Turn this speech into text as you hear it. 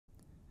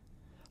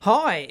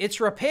Hi,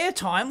 it's repair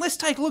time. Let's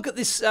take a look at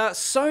this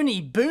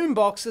Sony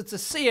Boombox. It's a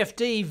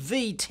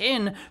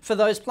CFD-V10 for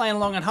those playing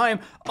along at home.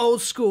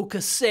 Old school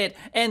cassette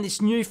and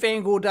this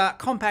newfangled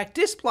compact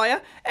disc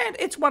player. And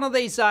it's one of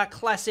these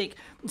classic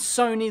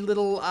Sony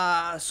little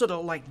sort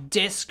of like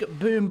desk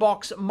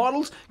boombox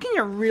models. Can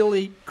you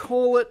really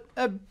call it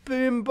a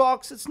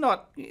boombox? It's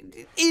not.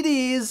 It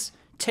is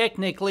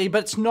technically,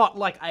 but it's not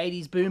like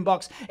 80s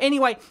boombox.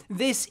 Anyway,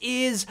 this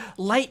is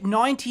late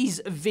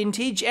 90s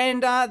vintage,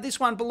 and this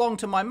one belonged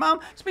to my mum.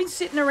 It's been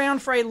sitting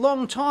around for a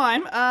long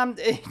time.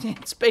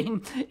 It's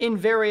been in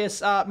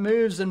various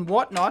moves and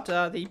whatnot.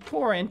 The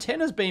poor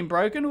antenna's been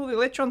broken. All the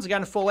electrons are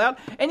going to fall out.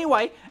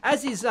 Anyway,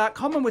 as is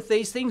common with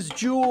these things,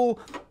 dual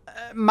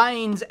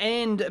mains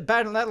and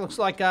battery. That looks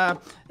like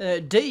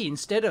D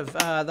instead of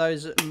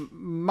those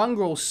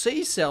mongrel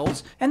C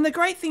cells. And the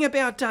great thing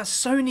about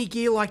Sony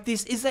gear like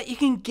this is that you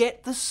can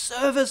get the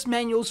service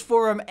manuals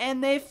for them,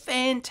 and they're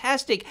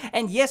fantastic.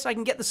 And yes, I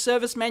can get the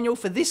service manual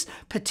for this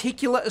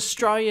particular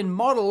Australian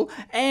model,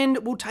 and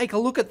we'll take a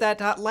look at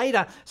that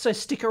later, so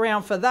stick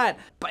around for that.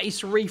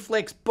 Base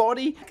reflex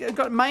body,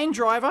 got a main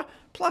driver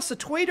plus a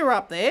tweeter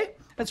up there.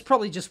 It's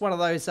probably just one of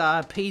those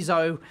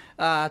piezo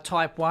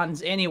type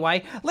ones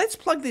anyway. Let's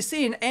plug this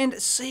in and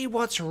see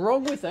what's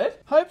wrong with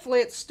it. Hopefully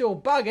it's still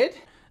buggered.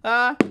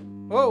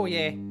 Oh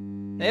yeah,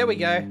 there we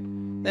go.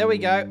 There we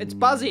go, it's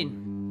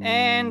buzzing.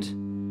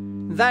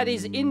 And that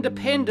is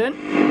independent.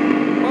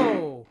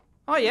 Whoa,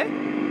 oh yeah.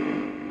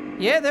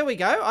 Yeah, there we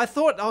go. I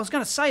thought, I was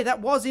gonna say that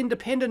was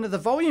independent of the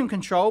volume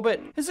control, but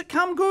has it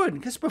come good?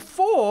 Because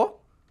before,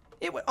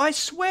 I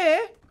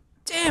swear,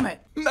 damn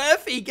it,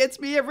 Murphy gets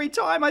me every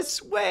time, I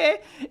swear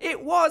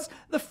it was.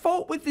 The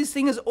fault with this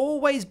thing has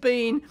always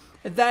been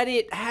that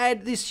it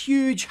had this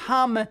huge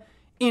hum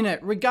in it,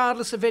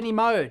 regardless of any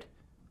mode.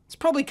 It's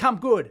probably come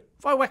good.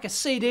 If I whack a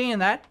CD in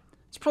that,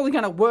 it's probably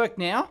going to work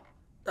now.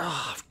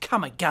 Oh, I've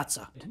come a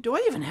gutser. Do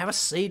I even have a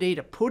CD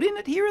to put in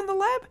it here in the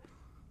lab?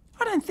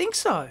 I don't think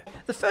so.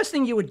 The first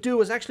thing you would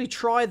do is actually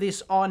try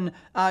this on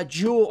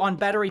dual on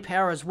battery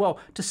power as well,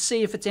 to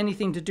see if it's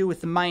anything to do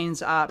with the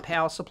mains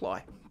power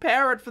supply.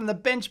 Power it from the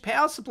bench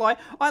power supply.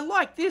 I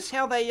like this,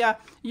 how they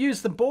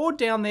use the board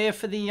down there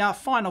for the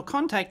final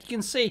contact. You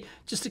can see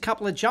just a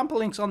couple of jumper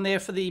links on there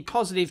for the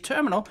positive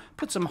terminal.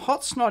 Put some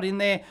hot snot in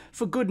there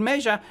for good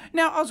measure.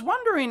 Now, I was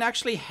wondering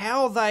actually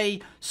how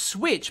they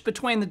switch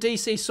between the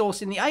DC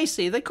source and the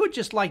AC. They could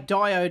just like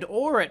diode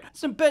OR it.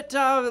 So, but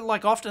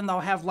like often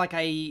they'll have like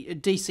a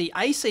DC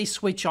AC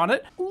switch on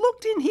it.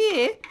 Looked in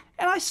here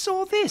and I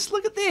saw this.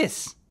 Look at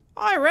this.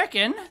 I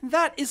reckon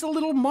that is a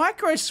little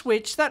micro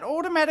switch that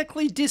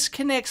automatically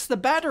disconnects the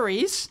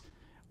batteries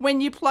when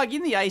you plug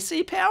in the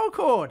AC power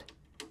cord.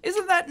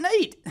 Isn't that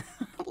neat?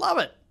 Love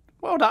it.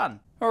 Well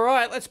done. All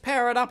right, let's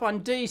power it up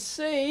on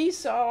DC.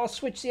 So I'll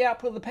switch the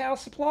output of the power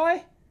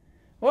supply.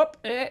 Whoop,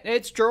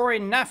 it's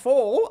drawing naff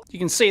all. You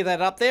can see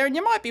that up there, and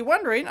you might be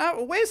wondering,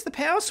 where's the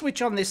power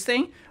switch on this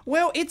thing?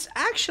 Well, it's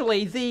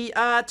actually the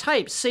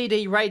tape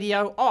CD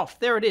radio off.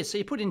 There it is. So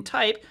you put in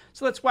tape.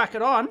 So let's whack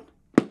it on.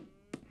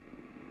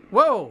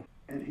 Whoa.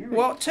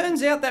 Well, it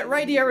turns out that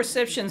radio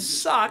reception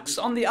sucks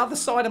on the other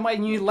side of my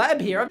new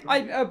lab here.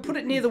 I put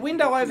it near the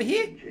window over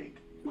here.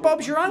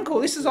 Bob's your uncle.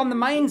 This is on the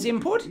mains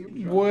input.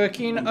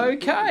 Working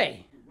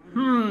okay.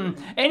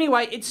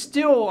 Anyway, it's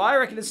still, I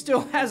reckon it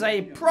still has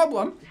a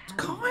problem. It's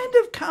kind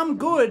of come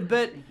good,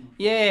 but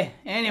yeah.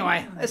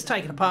 Anyway, let's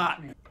take it apart.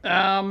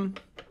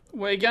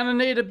 We're gonna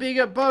need a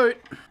bigger boat.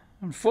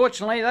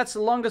 Unfortunately, that's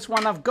the longest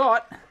one I've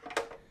got.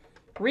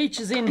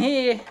 Reaches in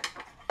here.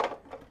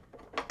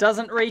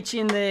 Doesn't reach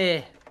in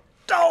there.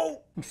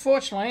 Oh!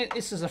 Unfortunately,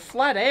 this is a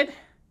flathead.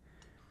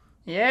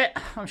 Yeah,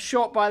 I'm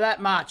short by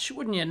that much.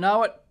 Wouldn't you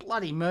know it?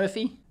 Bloody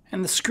Murphy.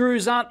 And the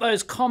screws aren't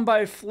those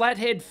combo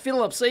flathead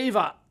Phillips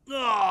either.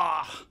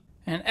 Ugh.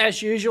 And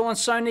as usual on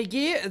Sony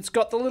gear, it's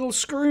got the little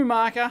screw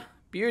marker.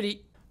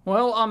 Beauty.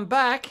 Well, I'm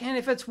back, and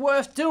if it's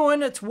worth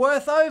doing, it's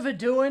worth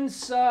overdoing,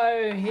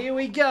 so here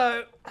we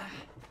go.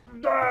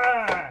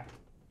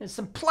 There's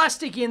some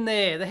plastic in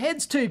there. The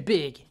head's too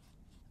big.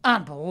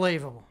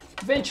 Unbelievable.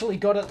 Eventually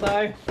got it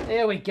though.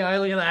 There we go,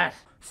 look at that.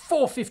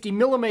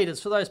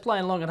 450mm for those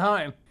playing along at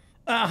home.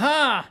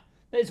 Aha!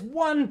 There's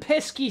one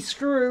pesky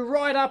screw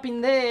right up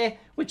in there,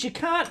 which you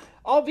can't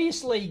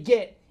obviously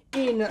get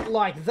in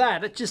like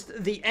that. It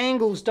just, the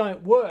angles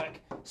don't work.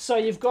 So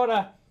you've got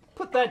to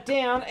put that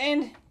down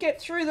and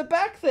get through the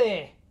back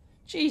there.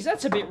 Geez,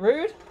 that's a bit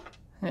rude.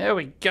 There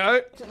we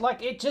go.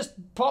 Like it just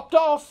popped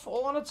off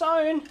all on its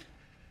own.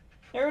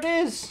 There it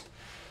is.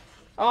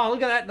 Oh,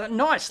 look at that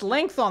nice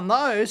length on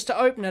those to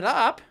open it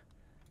up.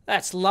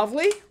 That's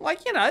lovely.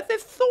 Like, you know, they've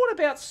thought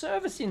about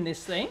servicing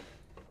this thing.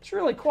 It's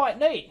really quite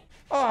neat.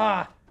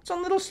 Ah, it's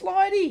on little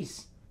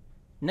slideys.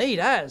 Neat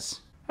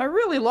as. I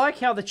really like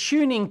how the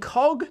tuning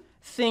cog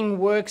thing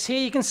works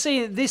here. You can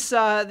see this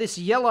this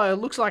yellow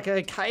looks like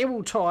a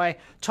cable tie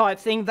type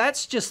thing.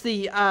 That's just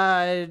the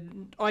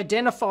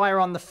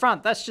identifier on the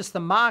front. That's just the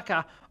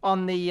marker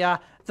on the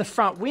the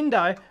front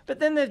window, but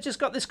then they've just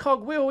got this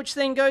cog wheel which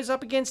then goes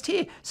up against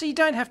here. So you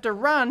don't have to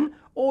run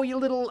all your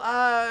little,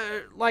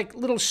 like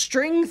little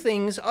string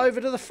things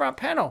over to the front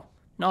panel.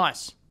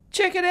 Nice.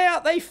 Check it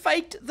out, they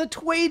faked the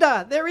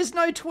tweeter. There is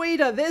no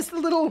tweeter. There's the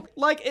little,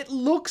 like, it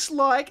looks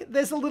like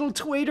there's a little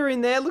tweeter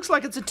in there. It looks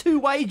like it's a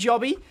two-way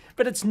jobby,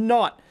 but it's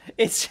not.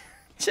 It's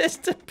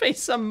just a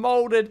piece of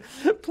molded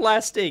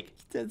plastic.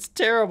 It's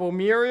terrible,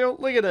 Muriel.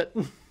 Look at it.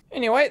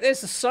 Anyway,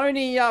 there's the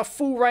Sony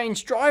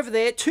full-range driver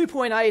there,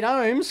 2.8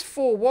 ohms,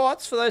 4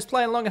 watts for those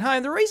playing along at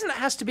home. The reason it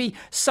has to be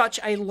such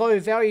a low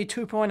value,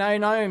 2.8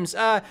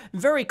 ohms,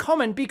 very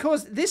common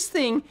because this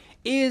thing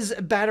is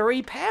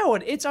battery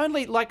powered. It's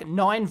only like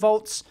 9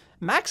 volts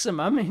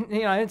maximum.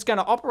 You know, it's going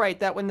to operate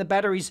that when the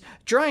battery's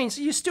drained.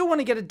 So you still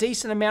want to get a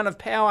decent amount of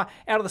power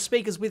out of the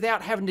speakers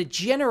without having to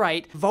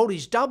generate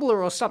voltage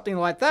doubler or something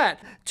like that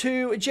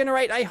to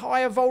generate a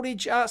higher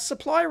voltage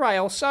supply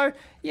rail. So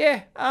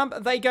yeah,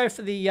 they go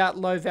for the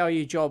low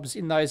value jobs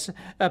in those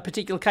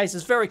particular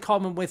cases. Very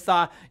common with,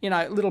 you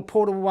know, little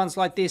portable ones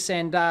like this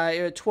and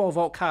 12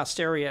 volt car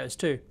stereos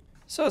too.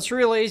 So it's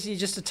real easy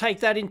just to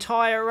take that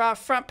entire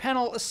front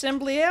panel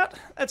assembly out.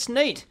 That's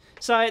neat.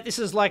 So this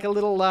is like a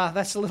little,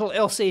 that's a little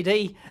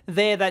LCD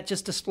there that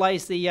just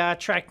displays the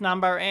track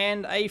number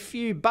and a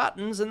few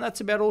buttons, and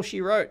that's about all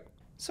she wrote.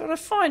 So what I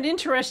find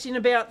interesting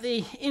about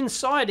the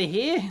inside of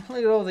here, look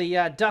at all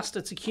the dust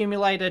that's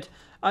accumulated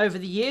over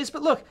the years,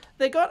 but look,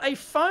 they got a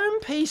foam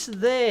piece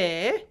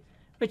there,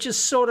 which is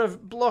sort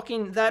of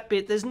blocking that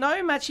bit. There's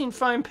no matching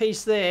foam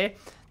piece there.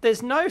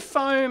 There's no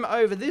foam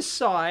over this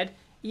side,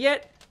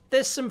 yet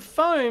there's some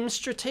foam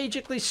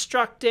strategically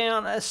stuck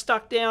down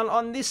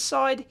on this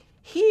side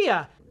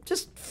here.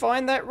 Just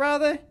find that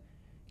rather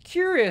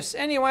curious.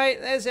 Anyway,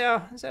 is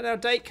that our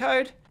date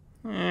code?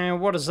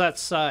 What does that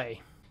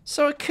say?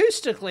 So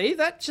acoustically,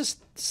 that just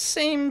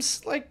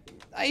seems like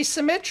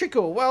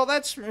asymmetrical. Well,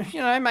 that's,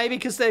 you know, maybe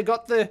because they've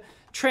got the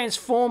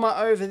transformer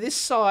over this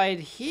side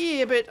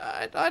here, but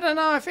I don't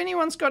know if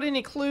anyone's got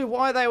any clue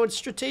why they would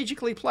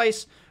strategically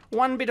place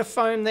one bit of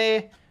foam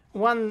there,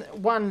 one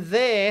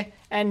there,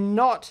 and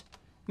not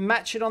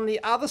match it on the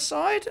other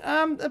side.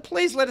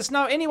 Please let us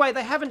know. Anyway,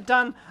 they haven't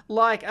done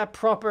like a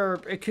proper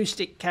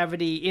acoustic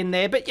cavity in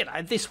there, but you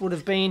know, this would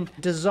have been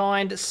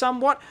designed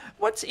somewhat.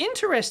 What's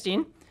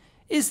interesting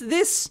is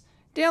this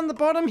down the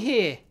bottom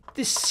here,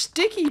 this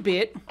sticky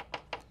bit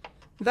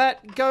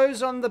that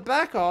goes on the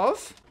back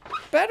of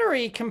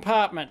battery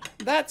compartment.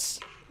 That's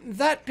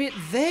that bit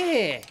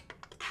there.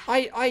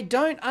 I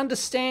don't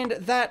understand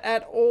that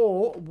at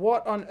all.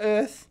 What on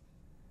earth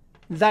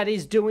that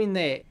is doing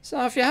there.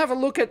 So if you have a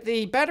look at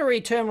the battery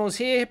terminals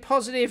here,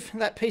 positive,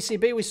 that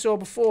PCB we saw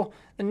before,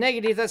 the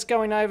negative, that's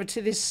going over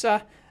to this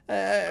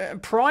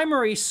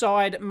primary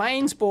side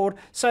mains board.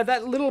 So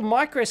that little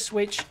micro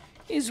switch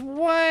is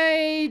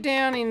way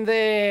down in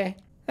there.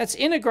 That's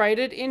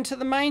integrated into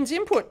the mains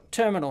input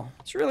terminal.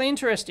 It's really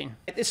interesting.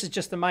 This is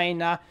just the main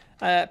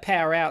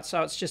power out,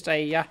 so it's just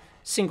a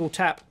single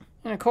tap.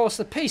 And of course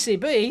the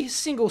PCB,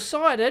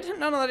 single-sided,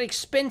 none of that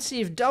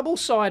expensive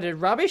double-sided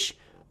rubbish.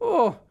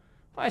 Oh,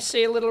 I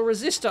see a little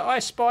resistor. I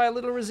spy a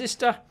little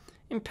resistor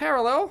in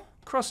parallel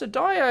across a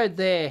diode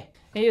there.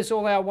 Here's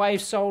all our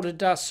wave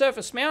soldered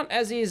surface mount,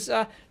 as is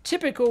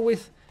typical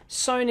with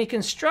Sony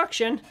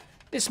construction.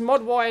 This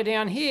mod wire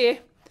down here,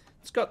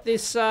 it's got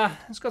this,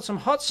 it's got some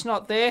hot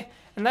snot there,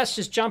 and that's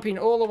just jumping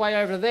all the way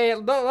over there.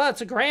 Oh,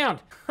 that's a ground.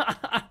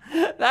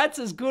 That's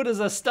as good as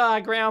a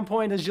star ground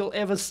point as you'll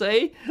ever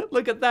see.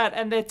 Look at that,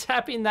 and they're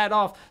tapping that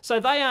off. So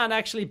they aren't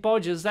actually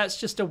bodges. That's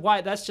just a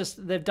way. That's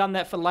just, they've done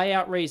that for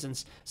layout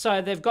reasons.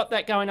 So they've got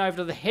that going over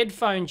to the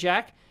headphone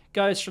jack,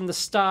 goes from the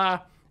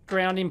star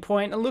grounding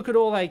point, and look at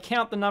all, they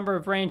count the number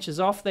of branches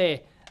off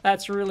there.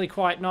 That's really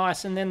quite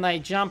nice. And then they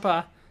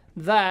jumper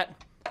that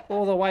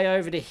all the way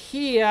over to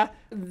here.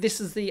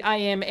 This is the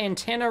AM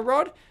antenna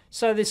rod.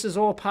 So this is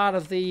all part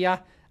of the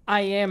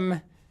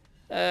AM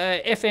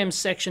FM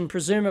section,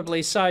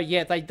 presumably. So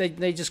yeah,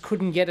 they just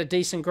couldn't get a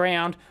decent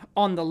ground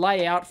on the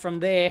layout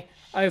from there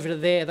over to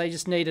there. They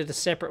just needed a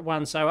separate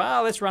one. So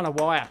let's run a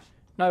wire.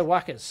 No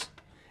wuckers.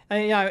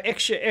 And, you know,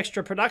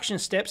 extra production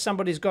steps.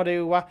 Somebody's got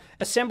to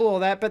assemble all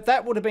that, but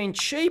that would have been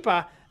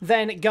cheaper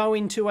than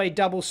going to a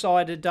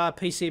double-sided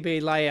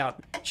PCB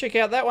layout. Check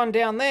out that one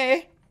down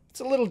there. It's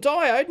a little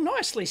diode,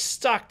 nicely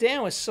stuck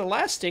down with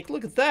Celastic.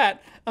 Look at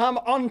that,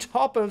 on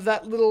top of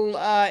that little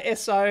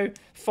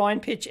fine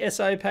pitch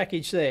SO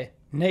package there.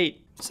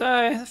 Neat.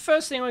 So the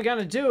first thing we're going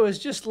to do is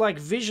just like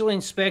visual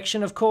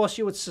inspection. Of course,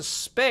 you would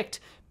suspect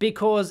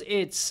because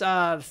it's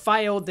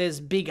failed, there's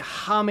big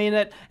hum in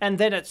it, and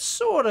then it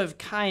sort of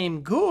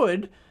came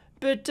good.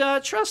 But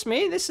trust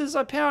me,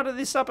 I powered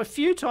this up a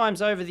few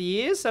times over the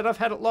years that I've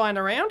had it lying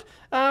around,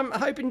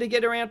 hoping to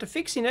get around to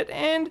fixing it,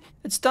 and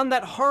it's done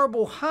that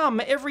horrible hum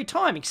every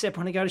time, except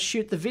when I go to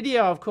shoot the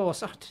video, of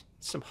course. Oh,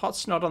 some hot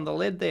snot on the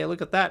lead there,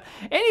 look at that.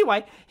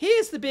 Anyway,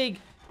 here's the big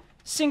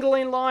single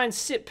inline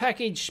SIP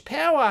package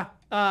power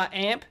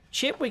amp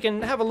chip. We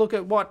can have a look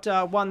at what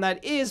one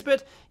that is,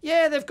 but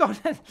yeah, they've got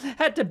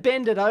had to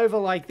bend it over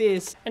like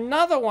this.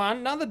 Another one,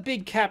 another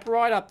big cap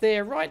right up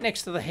there, right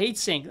next to the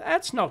heatsink.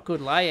 That's not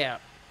good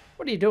layout.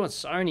 What are you doing,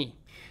 Sony?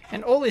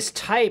 And all this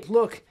tape,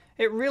 look,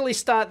 it really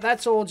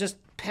that's all just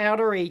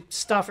powdery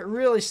stuff. It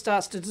really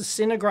starts to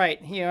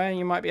disintegrate. Here,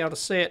 you might be able to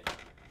see it.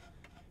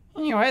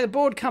 Anyway, the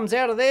board comes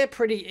out of there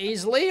pretty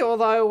easily,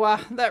 although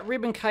that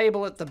ribbon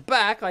cable at the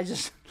back, I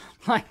just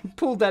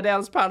pulled that out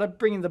as part of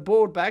bringing the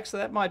board back, so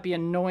that might be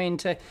annoying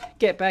to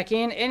get back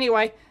in.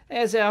 Anyway,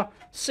 there's our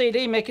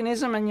CD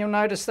mechanism, and you'll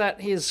notice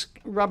that is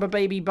Rubber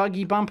Baby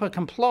Buggy Bumper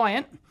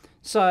compliant,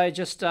 so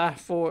just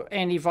for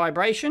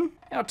anti-vibration.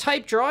 Our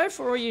tape drive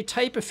for all you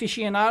tape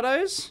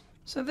aficionados.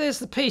 So there's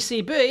the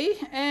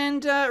PCB,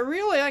 and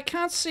really I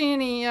can't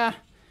see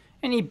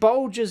any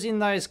bulges in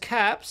those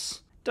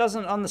caps.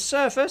 Doesn't on the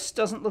surface,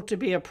 doesn't look to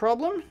be a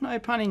problem, no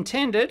pun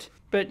intended.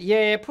 But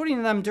yeah,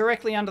 putting them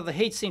directly under the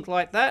heatsink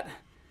like that,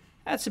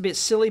 that's a bit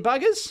silly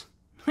buggers.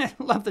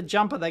 Love the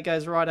jumper that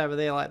goes right over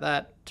there like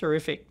that.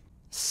 Terrific.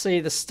 See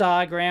the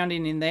star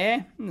grounding in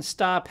there, and the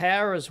star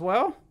power as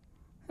well.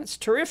 That's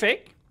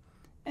terrific.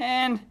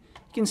 And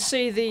you can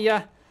see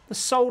the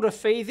solder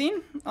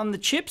feeding on the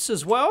chips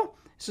as well.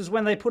 This is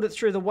when they put it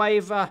through the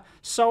wave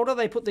solder.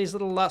 They put these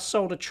little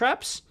solder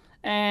traps,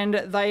 and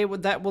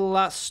that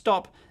will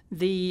stop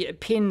the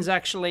pins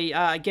actually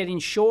getting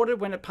shorted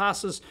when it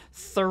passes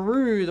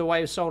through the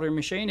wave soldering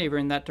machine, either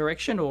in that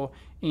direction or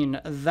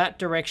in that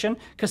direction,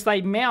 because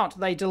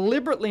they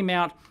deliberately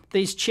mount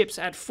these chips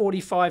at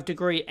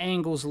 45-degree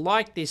angles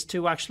like this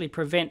to actually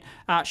prevent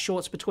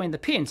shorts between the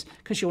pins,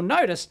 because you'll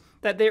notice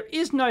that there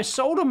is no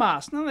solder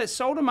mask, none of that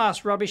solder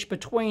mask rubbish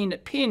between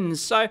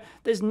pins, so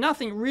there's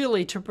nothing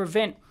really to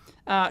prevent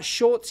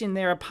shorts in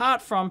there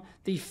apart from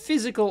the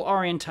physical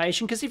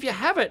orientation, because if you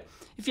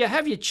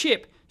have your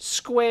chip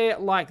square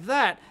like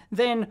that,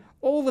 then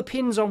all the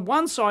pins on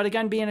one side are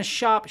going to be in a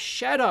sharp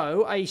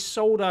shadow, a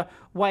solder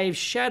wave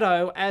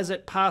shadow, as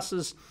it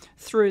passes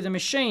through the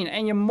machine,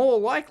 and you're more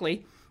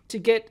likely to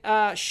get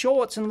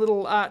shorts and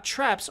little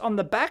traps on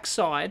the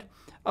backside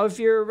of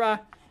your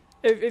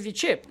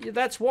chip.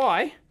 That's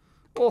why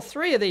all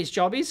three of these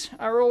jobbies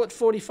are all at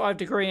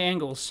 45-degree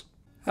angles.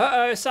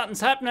 Uh-oh,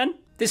 something's happening.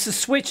 This is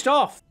switched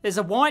off. There's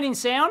a whining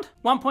sound,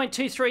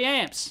 1.23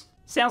 amps.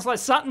 Sounds like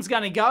something's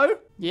going to go.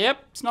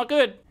 Yep, it's not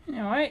good.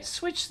 Anyway,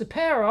 switch the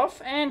power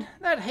off, and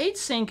that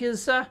heatsink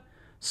is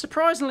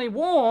surprisingly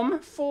warm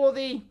for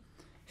the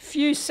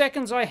few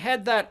seconds I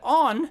had that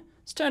on.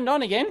 It's turned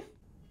on again.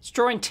 It's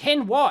drawing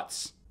 10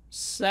 watts.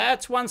 So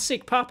that's one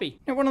sick puppy.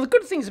 Now, one of the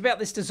good things about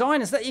this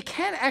design is that you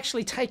can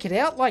actually take it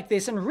out like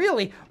this, and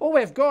really all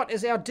we've got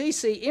is our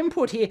DC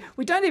input here.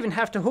 We don't even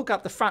have to hook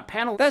up the front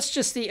panel. That's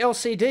just the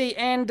LCD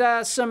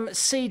and some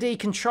CD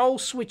control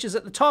switches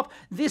at the top.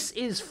 This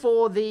is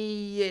for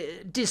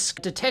the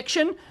disc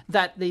detection,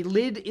 that the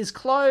lid is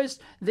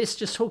closed. This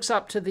just hooks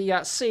up to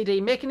the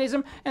CD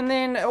mechanism, and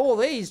then all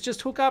these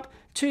just hook up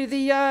to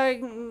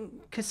the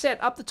cassette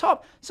up the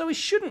top. So we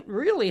shouldn't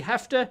really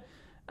have to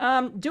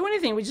do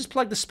anything. We just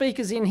plug the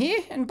speakers in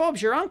here and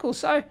Bob's your uncle.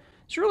 So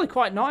it's really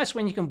quite nice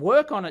when you can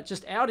work on it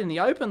just out in the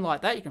open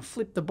like that. You can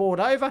flip the board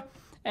over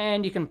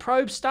and you can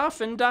probe stuff.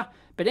 And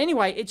but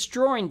anyway, it's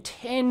drawing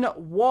 10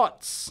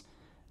 watts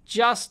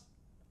just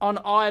on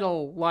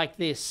idle like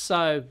this.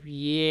 So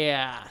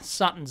yeah,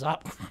 something's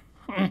up.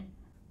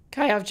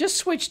 Okay, I've just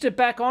switched it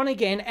back on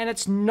again and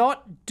it's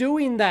not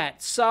doing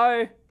that.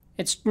 So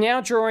it's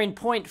now drawing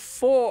 40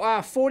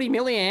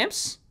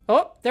 milliamps.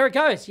 Oh, there it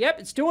goes. Yep,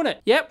 it's doing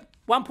it. Yep.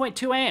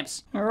 1.2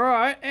 amps. All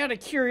right, out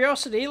of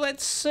curiosity,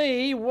 let's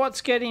see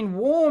what's getting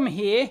warm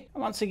here.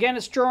 Once again,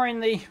 it's drawing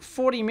the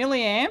 40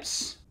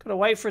 milliamps. Got to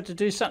wait for it to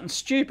do something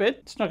stupid.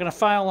 It's not going to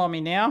fail on me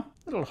now.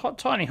 Little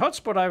tiny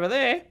hotspot over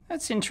there.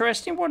 That's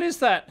interesting. What is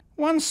that?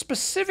 One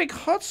specific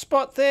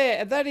hotspot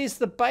there. That is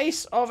the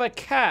base of a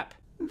cap.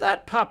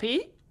 That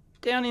puppy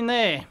down in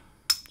there.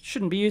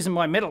 Shouldn't be using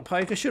my metal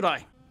poker, should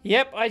I?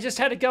 Yep, I just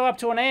had to go up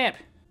to an amp.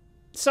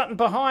 Something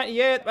behind,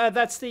 yeah,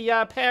 that's the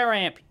power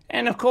amp.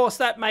 And of course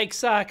that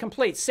makes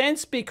complete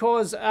sense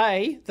because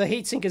A, the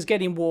heatsink is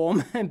getting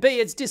warm, and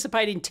B, it's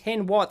dissipating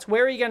 10 watts.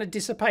 Where are you going to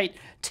dissipate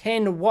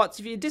 10 watts?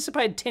 If you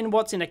dissipate 10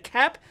 watts in a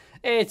cap,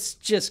 it's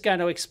just going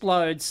to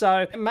explode.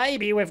 So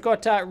maybe we've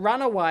got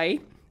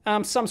runaway,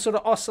 some sort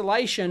of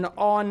oscillation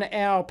on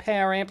our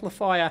power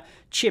amplifier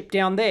chip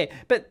down there.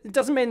 But it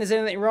doesn't mean there's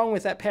anything wrong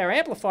with that power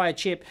amplifier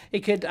chip.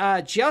 It could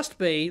just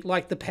be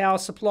like the power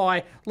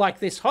supply, like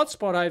this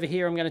hotspot over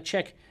here. I'm going to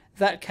check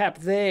that cap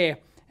there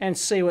and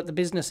see what the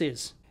business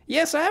is.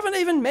 Yes, I haven't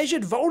even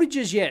measured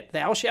voltages yet.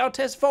 Thou shalt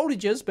test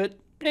voltages, but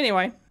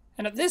anyway.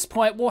 And at this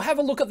point, we'll have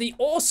a look at the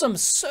awesome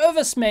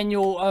service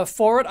manual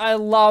for it. I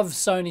love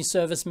Sony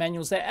service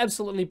manuals. They're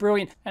absolutely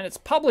brilliant. And it's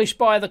published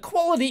by the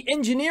Quality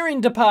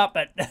Engineering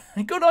Department.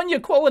 Good on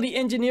your Quality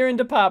Engineering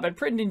Department.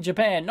 Printed in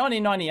Japan,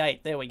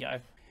 1998. There we go.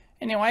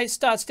 Anyway, it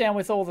starts down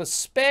with all the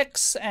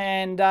specs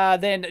and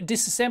then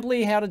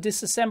disassembly, how to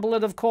disassemble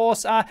it, of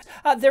course.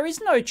 There is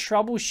no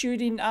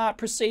troubleshooting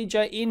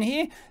procedure in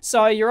here,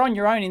 so you're on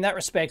your own in that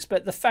respect,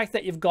 but the fact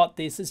that you've got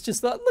this, it's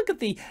just, look at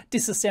the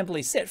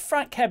disassembly. Set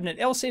front cabinet,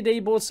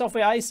 LCD board,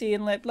 software, AC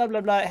inlet, blah,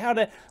 blah, blah, how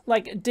to,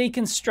 like,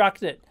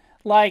 deconstruct it.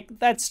 Like,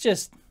 it's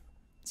just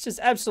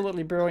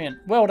absolutely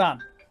brilliant. Well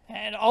done.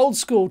 And old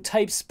school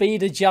tape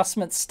speed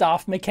adjustment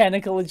stuff,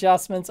 mechanical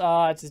adjustments.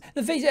 Adjust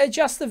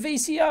the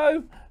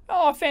VCO.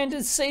 Oh,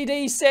 fantastic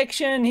CD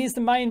section. Here's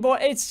the main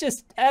board. It's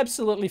just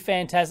absolutely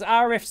fantastic.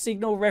 RF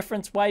signal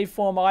reference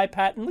waveform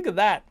iPad. And look at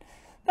that.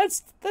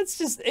 That's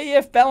just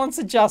EF balance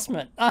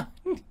adjustment.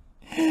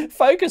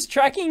 Focus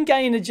tracking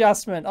gain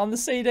adjustment on the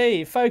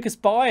CD. Focus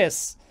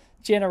bias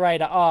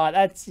generator.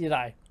 That's, you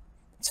know,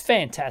 it's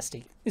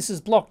fantastic. This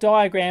is block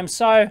diagram.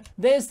 So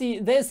there's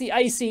the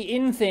AC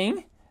in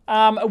thing.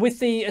 With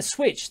the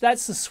switch.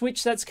 That's the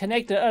switch that's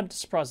connected. I'm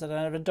surprised I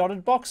don't have a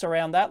dotted box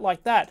around that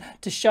like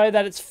that to show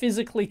that it's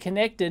physically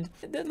connected.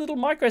 The little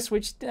micro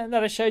switch that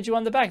I showed you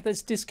on the back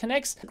that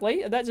disconnects,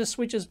 that just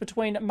switches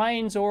between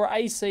mains or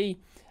AC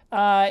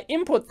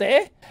input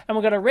there. And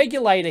we've got a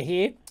regulator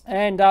here,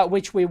 and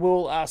which we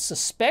will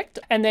suspect.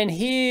 And then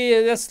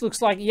here, this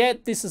looks like, yeah,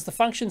 this is the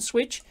function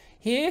switch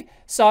here.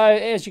 So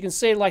as you can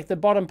see, like the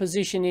bottom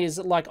position is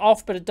like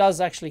off, but it does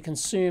actually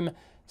consume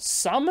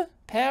some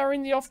power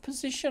in the off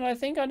position, I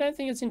think. I don't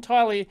think it's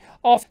entirely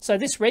off. So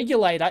this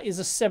regulator is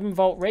a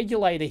 7-volt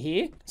regulator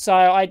here. So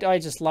I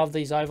just love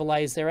these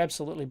overlays. They're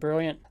absolutely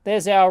brilliant.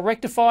 There's our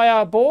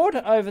rectifier board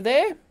over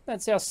there.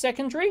 That's our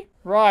secondary.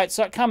 Right,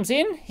 so it comes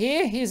in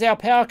here. Here's our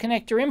power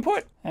connector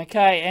input.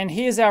 Okay, and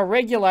here's our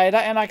regulator.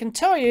 And I can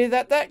tell you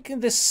that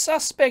the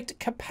suspect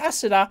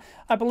capacitor,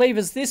 I believe,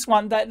 is this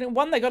one. That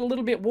one that got a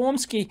little bit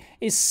warmsky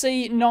is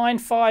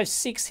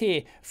C956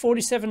 here.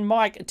 47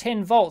 mic,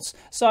 10 volts.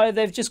 So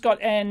they've just got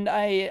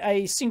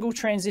a single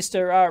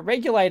transistor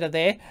regulator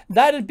there.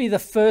 That'd be the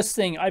first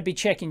thing I'd be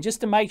checking,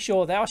 just to make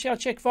sure that I shall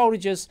check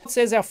voltages. It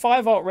says our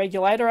 5-volt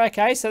regulator.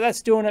 Okay, so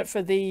that's doing it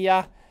for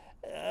the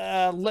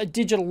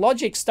digital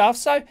logic stuff.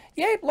 So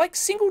yeah, like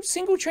single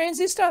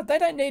transistor, they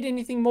don't need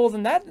anything more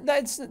than that.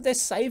 They're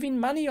saving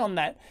money on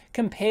that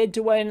compared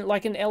to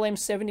like an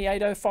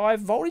LM7805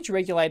 voltage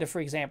regulator, for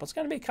example. It's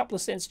going to be a couple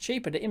of cents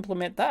cheaper to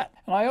implement that.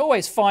 And I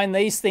always find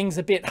these things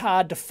a bit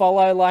hard to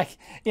follow, like,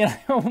 you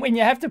know, when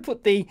you have to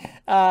put the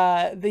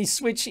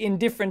switch in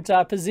different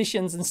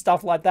positions and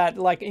stuff like that,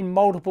 like in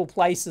multiple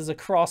places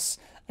across,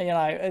 you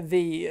know,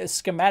 the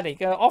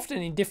schematic,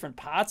 often in different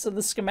parts of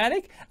the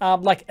schematic.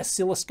 Like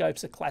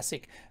oscilloscopes are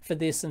classic for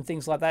this and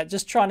things like that.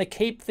 Just trying to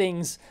keep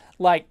things,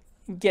 like,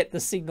 get the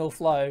signal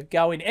flow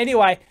going.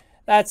 Anyway,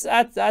 that's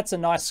a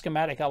nice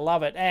schematic. I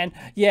love it. And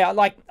yeah,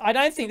 like, I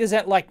don't think there's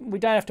that, like, we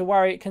don't have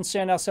to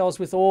concern ourselves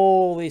with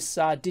all this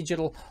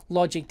digital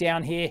logic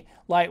down here.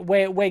 Like,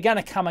 we're going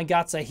to come a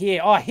gutser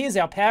here. Oh, here's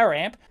our power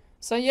amp.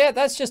 So yeah,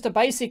 that's just a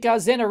basic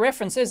Zener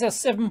reference. There's our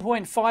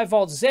 7.5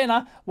 volt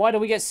Zener. Why do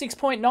we get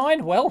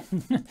 6.9? Well,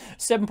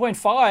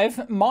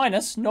 7.5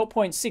 minus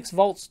 0.6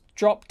 volts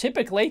drop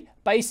typically,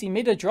 base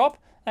emitter drop,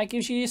 that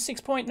gives you your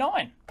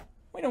 6.9.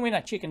 Winner,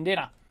 winner, chicken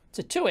dinner. It's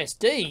a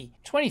 2SD,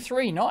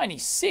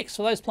 23.96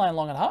 for those playing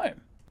along at home.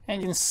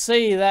 And you can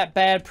see that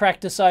bad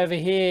practice over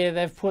here.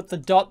 They've put the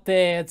dot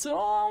there. It's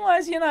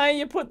almost, you know,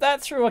 you put that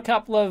through a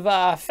couple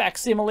of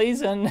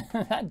facsimiles and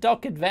that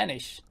dot could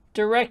vanish.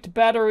 Direct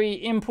battery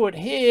input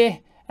here,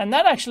 and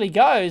that actually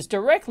goes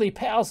directly,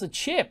 powers the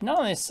chip.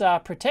 None of this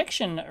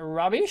protection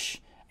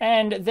rubbish.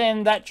 And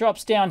then that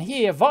drops down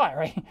here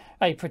via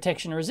a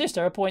protection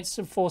resistor, a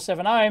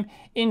 0.47 ohm,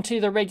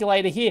 into the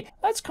regulator here.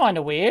 That's kind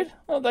of weird.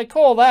 Well, they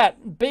call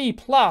that B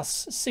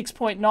plus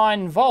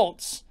 6.9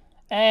 volts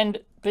and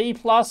B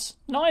plus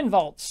 9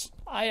 volts.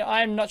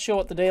 I'm not sure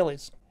what the deal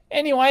is.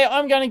 Anyway,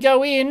 I'm going to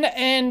go in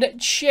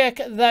and check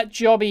that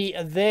jobby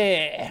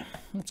there.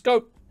 Let's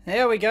go.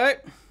 There we go.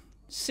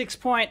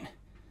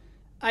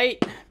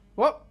 6.8.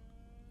 What?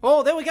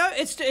 Oh, there we go.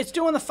 It's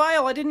doing the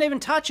fail. I didn't even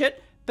touch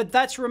it, but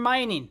that's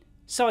remaining.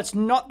 So it's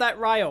not that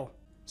rail.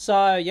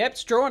 So, yep,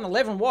 it's drawing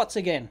 11 watts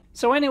again.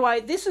 So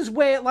anyway, this is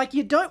where, like,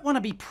 you don't want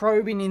to be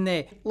probing in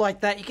there like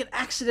that. You can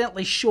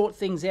accidentally short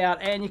things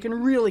out and you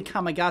can really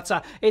come a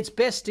gutser. It's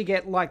best to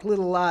get, like,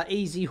 little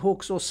easy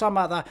hooks or some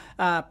other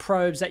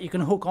probes that you can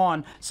hook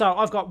on. So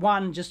I've got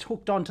one just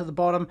hooked onto the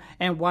bottom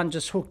and one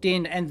just hooked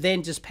in, and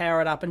then just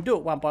power it up and do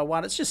it one by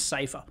one. It's just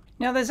safer.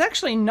 Now, there's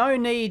actually no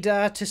need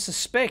to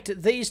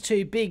suspect these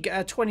two big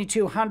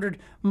 2200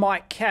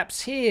 mic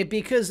caps here,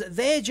 because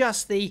they're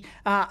just the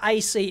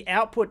AC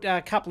output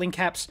coupling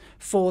caps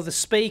for the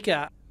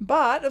speaker.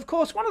 But, of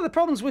course, one of the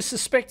problems with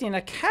suspecting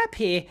a cap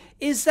here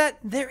is that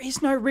there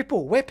is no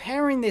ripple. We're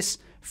powering this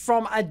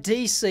from a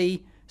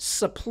DC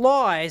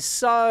supply,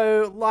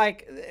 so,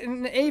 like,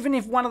 even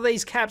if one of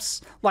these caps,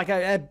 like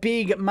a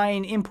big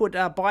main input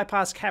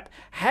bypass cap,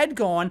 had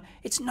gone,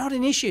 it's not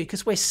an issue,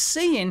 because we're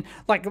seeing,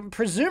 like,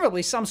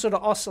 presumably some sort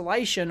of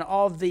oscillation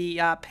of the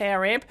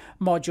power amp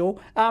module.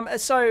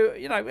 So,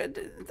 you know,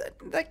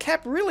 that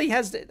cap really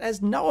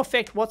has no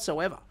effect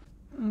whatsoever.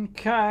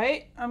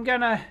 Okay, I'm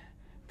gonna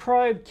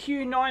probe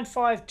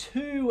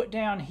Q952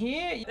 down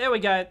here. There we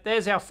go.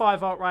 There's our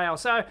 5-volt rail.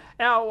 So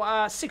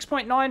our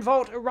 6.9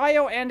 volt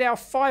rail and our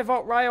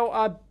 5-volt rail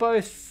are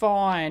both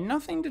fine.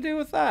 Nothing to do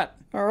with that.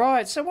 All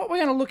right, so what we're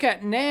going to look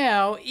at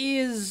now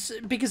is,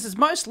 because it's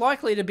most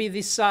likely to be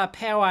this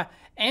power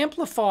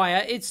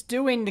amplifier, it's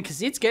doing, because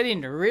it's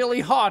getting really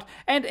hot,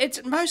 and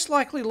it's most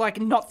likely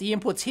like not the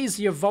inputs. Here's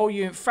your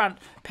volume, front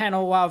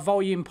panel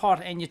volume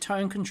pot and your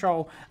tone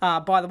control,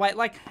 by the way.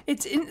 Like,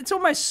 it's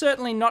almost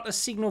certainly not a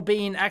signal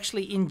being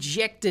actually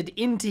injected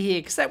into here,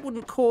 because that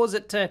wouldn't cause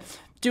it to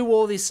do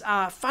all this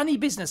funny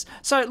business.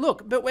 So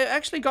look, but we've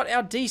actually got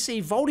our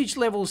DC voltage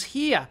levels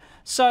here.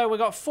 So we've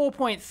got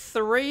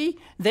 4.3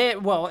 there.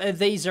 Well,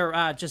 these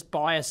are just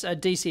bias,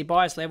 DC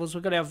bias levels.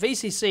 We've got our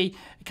VCC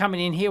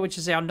coming in here, which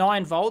is our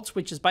 9 volts,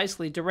 which is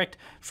basically direct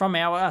from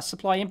our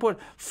supply input.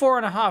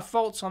 4.5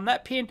 volts on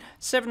that pin,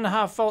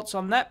 7.5 volts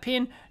on that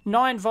pin,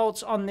 9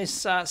 volts on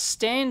this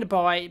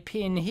standby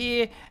pin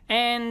here,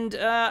 and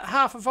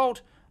half a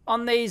volt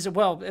on these.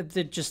 Well,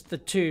 they're just the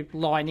 2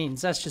 line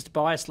ins. That's just a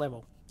bias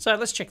level. So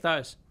let's check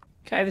those.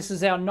 Okay, this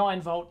is our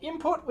 9 volt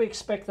input. We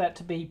expect that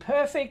to be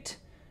perfect.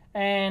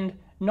 And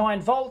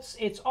 9 volts,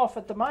 it's off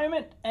at the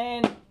moment.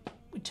 And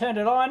we turn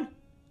it on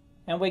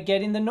and we're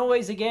getting the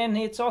noise again.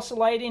 It's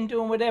oscillating,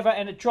 doing whatever,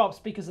 and it drops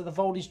because of the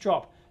voltage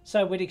drop.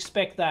 So we'd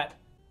expect that.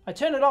 I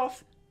turn it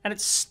off and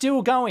it's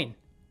still going.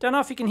 Don't know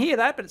if you can hear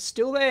that, but it's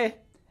still there.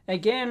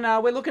 Again,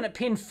 we're looking at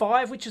pin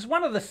 5, which is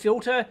one of the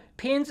filter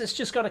pins. It's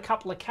just got a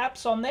couple of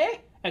caps on there.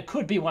 It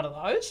could be one of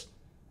those.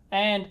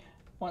 And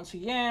once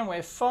again,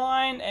 we're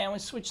fine, and we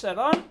switch that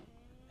on.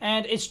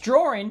 And it's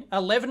drawing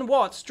 11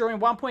 watts, drawing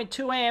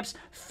 1.2 amps,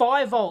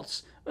 5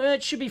 volts.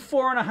 It should be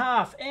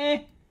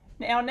 4.5.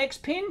 Our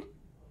next pin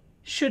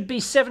should be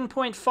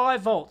 7.5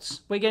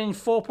 volts. We're getting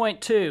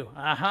 4.2.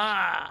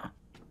 Aha!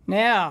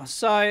 Now,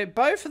 so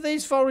both of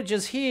these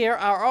voltages here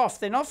are off.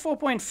 They're not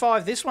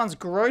 4.5. This one's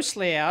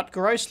grossly out,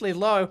 grossly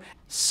low.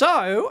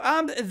 So,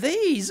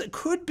 these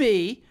could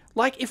be,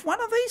 like, if one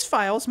of these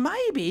fails,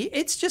 maybe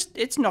it's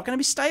not going to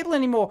be stable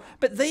anymore.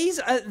 But these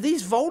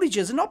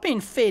voltages are not being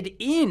fed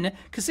in,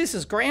 because this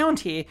is ground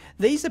here.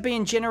 These are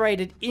being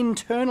generated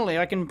internally.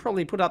 I can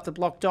probably put up the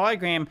block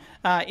diagram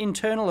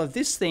internal of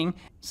this thing.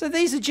 So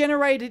these are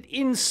generated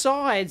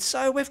inside.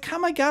 So we've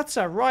come a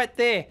gutser right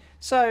there.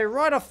 So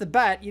right off the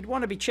bat, you'd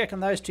want to be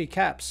checking those 2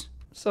 caps.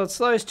 So it's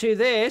those 2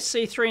 there,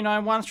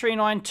 C391,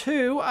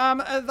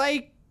 392.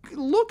 They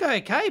look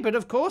okay, but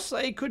of course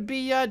they could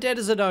be dead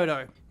as a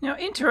dodo. Now,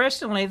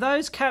 interestingly,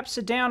 those caps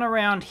are down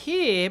around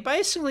here,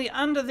 basically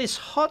under this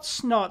hot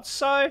snot.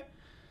 So,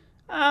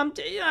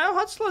 you know,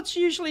 hot snot's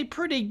usually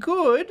pretty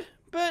good,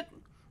 but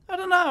I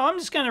don't know. I'm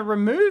just going to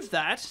remove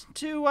that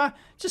to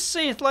just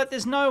see if, like,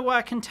 there's no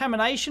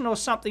contamination or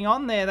something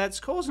on there that's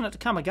causing it to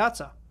come a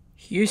gutser.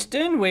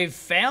 Houston, we've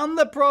found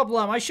the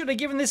problem. I should have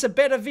given this a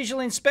better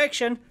visual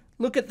inspection.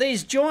 Look at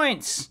these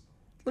joints.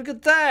 Look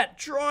at that.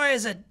 Dry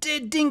as a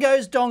dead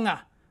dingo's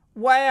donga.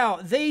 Wow.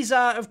 These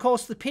are, of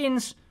course, the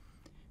pins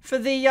for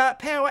the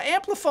power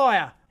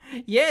amplifier.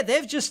 Yeah,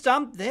 they've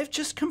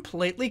just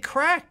completely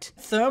cracked.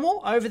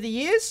 Thermal over the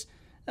years,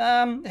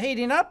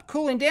 heating up,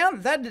 cooling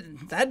down.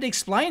 That'd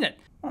explain it.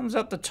 One's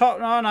at the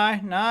top.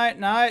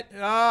 No.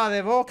 Oh,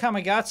 they've all come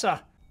a gutser.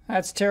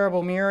 That's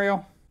terrible,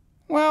 Muriel.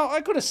 Well,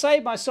 I could have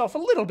saved myself a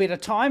little bit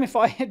of time if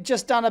I had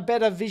just done a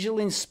better visual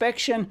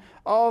inspection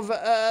of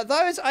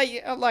those.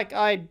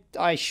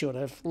 I should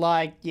have.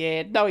 Like,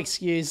 yeah, no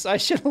excuse. I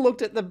should have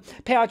looked at the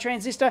power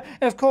transistor.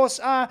 Of course,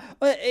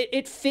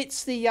 it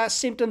fits the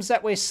symptoms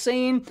that we're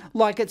seeing.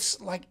 Like,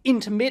 it's like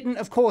intermittent.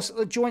 Of course,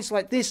 joints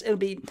like this, it'll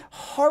be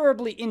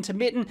horribly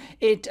intermittent.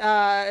 It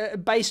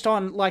based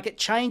on, like, it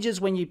changes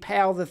when you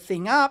power the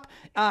thing up.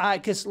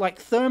 Because,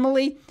 like,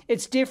 thermally,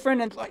 it's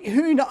different, and, like,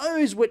 who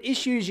knows what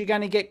issues you're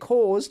going to get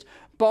caused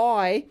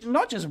by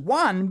not just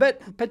one,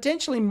 but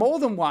potentially more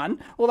than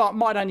one, although it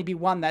might only be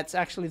one that's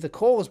actually the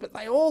cause, but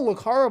they all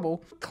look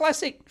horrible.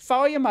 Classic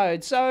failure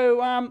mode.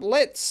 So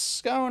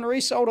let's go and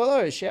resolder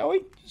those, shall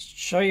we? Just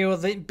show you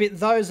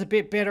those a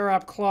bit better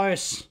up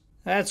close.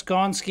 That's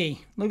Gonski.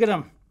 Look at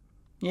them.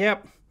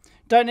 Yep.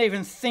 Don't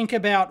even think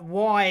about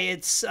why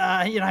it's,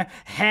 you know,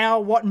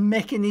 what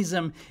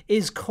mechanism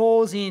is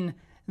causing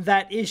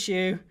that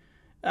issue.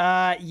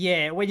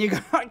 Yeah, when you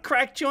got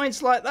cracked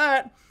joints like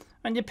that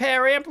on your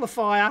power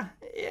amplifier,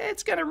 yeah,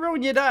 it's going to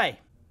ruin your day.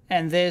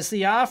 And there's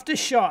the after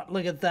shot.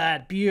 Look at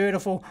that.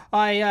 Beautiful.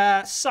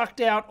 I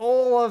sucked out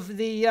all of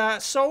the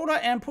solder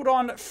and put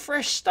on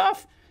fresh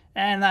stuff,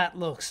 and that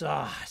looks,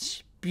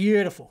 it's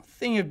beautiful.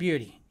 Thing of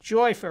beauty.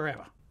 Joy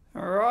forever.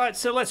 All right,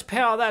 so let's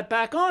power that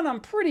back on. I'm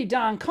pretty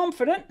darn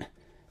confident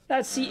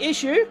that's the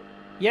issue.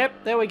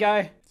 Yep, there we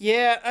go.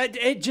 Yeah,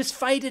 it just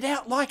faded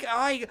out. Like,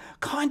 I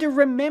kind of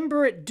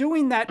remember it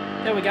doing that.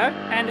 There we go.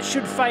 And it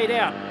should fade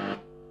out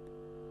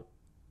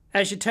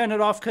as you turn it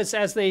off, because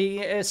as the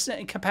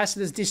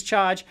capacitors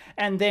discharge,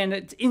 and then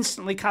it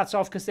instantly cuts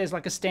off because there's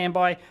like a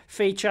standby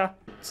feature.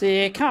 So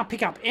you can't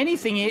pick up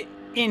anything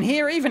in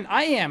here, even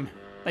AM.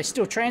 They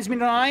still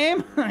transmit on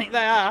AM? I think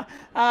they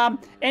are.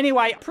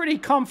 Anyway, pretty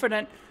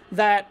confident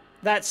that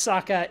that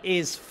sucker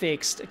is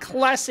fixed.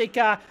 Classic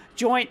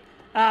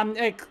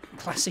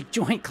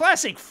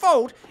classic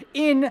fault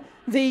in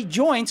the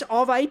joints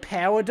of a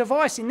power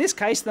device. In this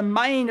case, the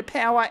main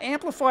power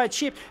amplifier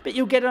chip, but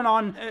you'll get it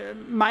on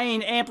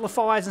main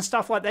amplifiers and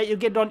stuff like that. You'll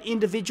get it on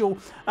individual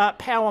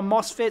power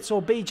MOSFETs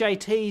or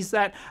BJTs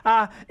that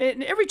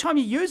every time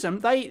you use them,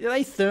 they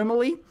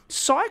thermally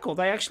cycle.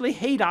 They actually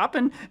heat up,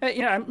 and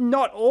you know,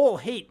 not all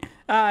heat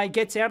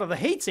gets out of the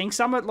heatsink.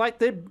 Some of like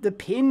the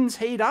pins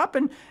heat up,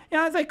 and you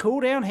know, they cool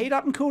down, heat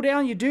up and cool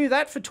down. You do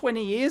that for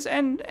 20 years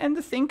and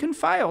the thing can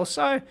fail.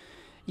 So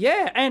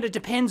yeah, and it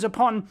depends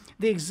upon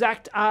the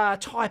exact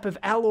type of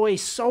alloy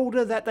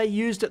solder that they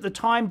used at the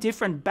time.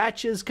 Different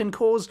batches can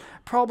cause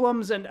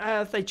problems, and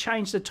if they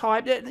change the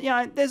type, you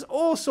know, there's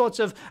all sorts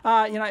of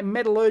you know,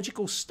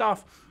 metallurgical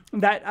stuff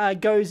that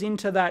goes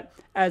into that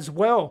as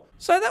well.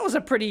 So that was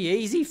a pretty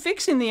easy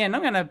fix in the end.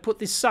 I'm going to put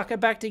this sucker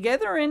back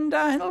together, and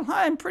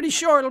I'm pretty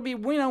sure it'll be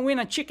winner,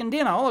 winner, chicken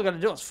dinner. All I've got to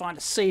do is find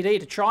a CD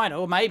to try it,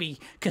 or maybe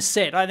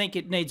cassette. I think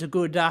it needs a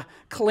good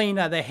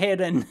cleaner, the head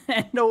and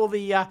all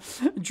the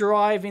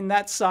drive in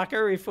that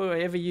sucker, if we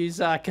ever use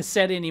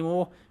cassette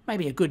anymore.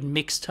 Maybe a good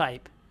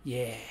mixtape.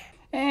 Yeah.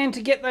 And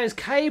to get those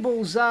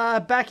cables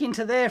back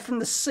into there from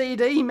the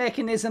CD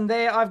mechanism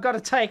there, I've got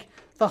to take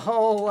the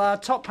whole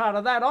top part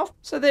of that off.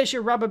 So there's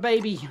your rubber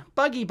baby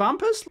buggy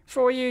bumpers.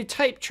 For you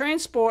tape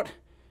transport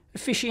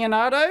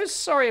aficionados,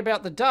 sorry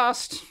about the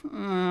dust.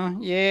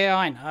 Yeah,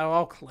 I know,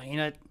 I'll clean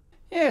it.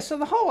 Yeah, so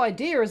the whole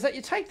idea is that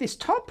you take this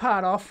top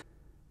part off,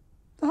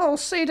 the whole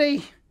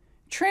CD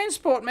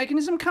transport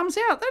mechanism comes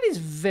out. That is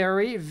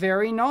very,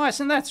 very nice,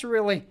 and that's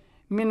really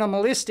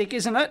minimalistic,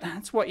 isn't it?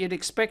 That's what you'd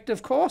expect,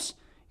 of course.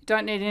 You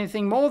don't need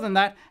anything more than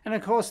that. And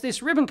of course,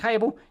 this ribbon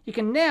cable, you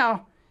can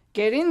now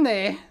get in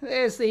there.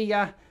 There's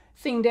the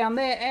thing down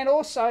there, and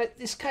also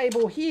this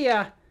cable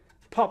here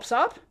pops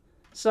up.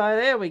 So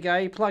there we go,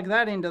 you plug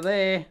that into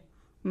there,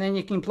 and then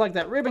you can plug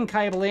that ribbon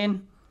cable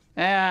in.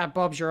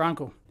 Bob's your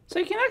uncle. So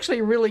you can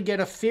actually really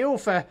get a feel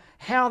for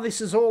how this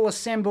is all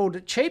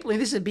assembled cheaply.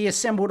 This would be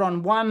assembled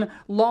on one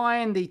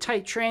line, the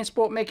tape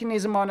transport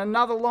mechanism on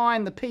another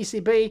line, the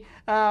PCB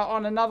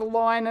on another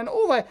line, and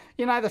all the,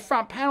 you know, the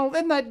front panel.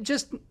 Then they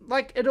just,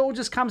 like, it all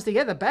just comes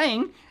together,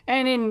 bang,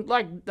 and in,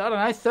 like, I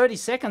don't know, 30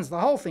 seconds, the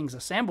whole thing's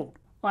assembled.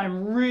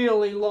 I'm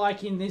really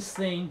liking this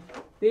thing.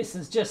 This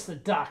is just the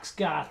duck's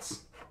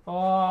guts.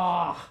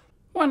 Oh.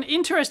 One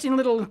interesting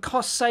little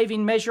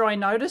cost-saving measure I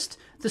noticed,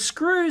 the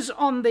screws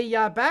on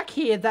the back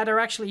here that are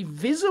actually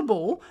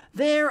visible,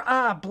 they're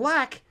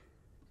black,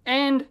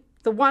 and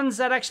the ones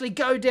that actually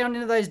go down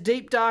into those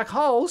deep dark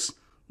holes,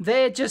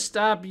 they're just,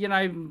 you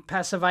know,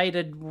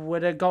 passivated,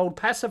 with a gold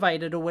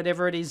passivated or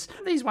whatever it is.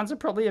 These ones are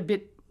probably a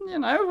bit, you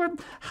know,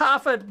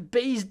 half a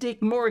bee's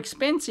dick more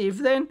expensive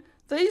than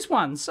these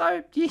ones.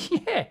 So,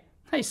 yeah,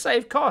 they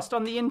save cost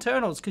on the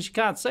internals because you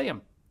can't see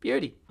them.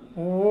 Beauty.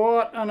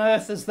 What on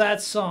earth is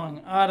that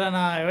song? I don't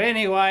know.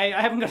 Anyway, I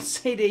haven't got a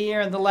CD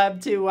here in the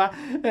lab to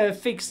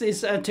fix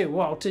this,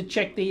 to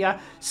check the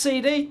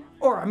CD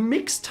or a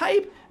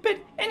mixtape. But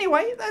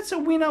anyway, that's a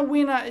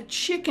winner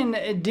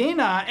chicken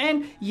dinner.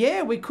 And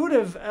yeah, we could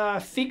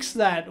have fixed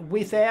that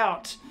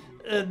without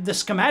the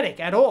schematic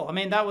at all. I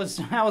mean, that was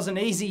an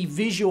easy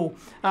visual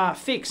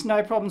fix,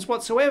 no problems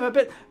whatsoever.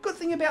 But good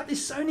thing about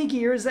this Sony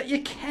gear is that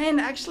you can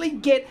actually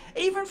get,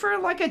 even for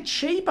like a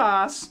cheap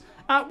ass,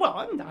 well,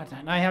 I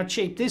don't know how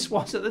cheap this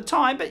was at the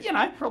time, but, you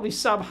know, probably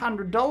sub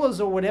 $100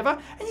 or whatever,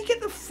 and you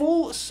get the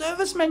full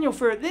service manual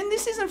for it. Then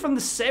this isn't from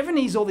the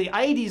 70s or the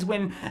 80s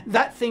when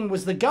that thing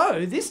was the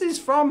go. This is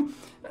from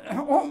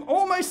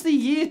almost the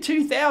year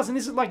 2000.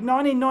 This is like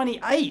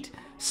 1998.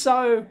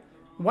 So,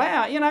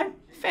 wow, you know,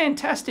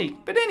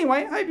 fantastic. But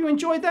anyway, I hope you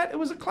enjoyed that. It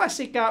was a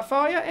classic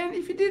failure, and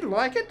if you did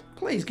like it,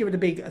 please give it a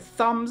big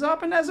thumbs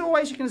up, and as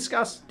always, you can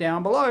discuss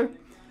down below.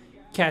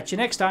 Catch you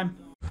next time.